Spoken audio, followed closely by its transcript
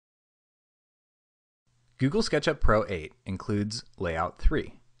Google SketchUp Pro 8 includes Layout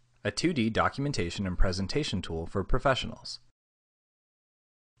 3, a 2D documentation and presentation tool for professionals.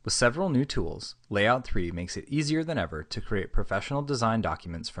 With several new tools, Layout 3 makes it easier than ever to create professional design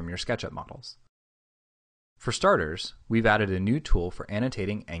documents from your SketchUp models. For starters, we've added a new tool for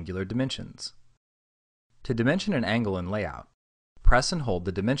annotating angular dimensions. To dimension an angle in Layout, press and hold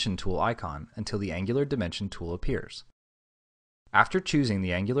the Dimension tool icon until the Angular Dimension tool appears. After choosing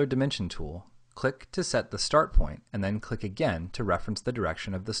the Angular Dimension tool, click to set the start point and then click again to reference the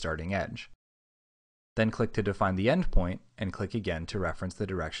direction of the starting edge. Then click to define the end point and click again to reference the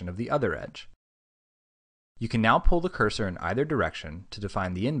direction of the other edge. You can now pull the cursor in either direction to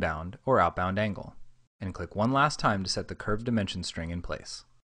define the inbound or outbound angle, and click one last time to set the curved dimension string in place.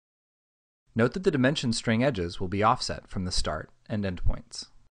 Note that the dimension string edges will be offset from the start and end points.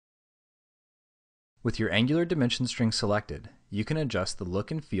 With your Angular dimension string selected, you can adjust the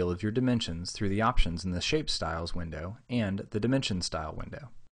look and feel of your dimensions through the options in the Shape Styles window and the Dimension Style window.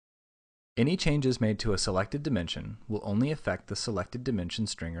 Any changes made to a selected dimension will only affect the selected dimension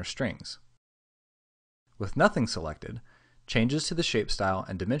string or strings. With nothing selected, changes to the shape style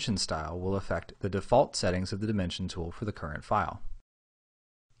and dimension style will affect the default settings of the dimension tool for the current file.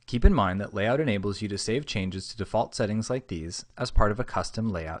 Keep in mind that Layout enables you to save changes to default settings like these as part of a custom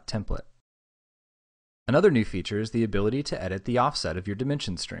layout template. Another new feature is the ability to edit the offset of your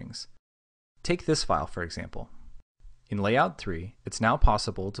dimension strings. Take this file for example. In Layout 3, it's now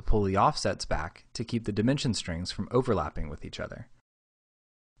possible to pull the offsets back to keep the dimension strings from overlapping with each other.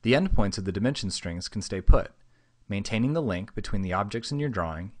 The endpoints of the dimension strings can stay put, maintaining the link between the objects in your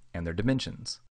drawing and their dimensions.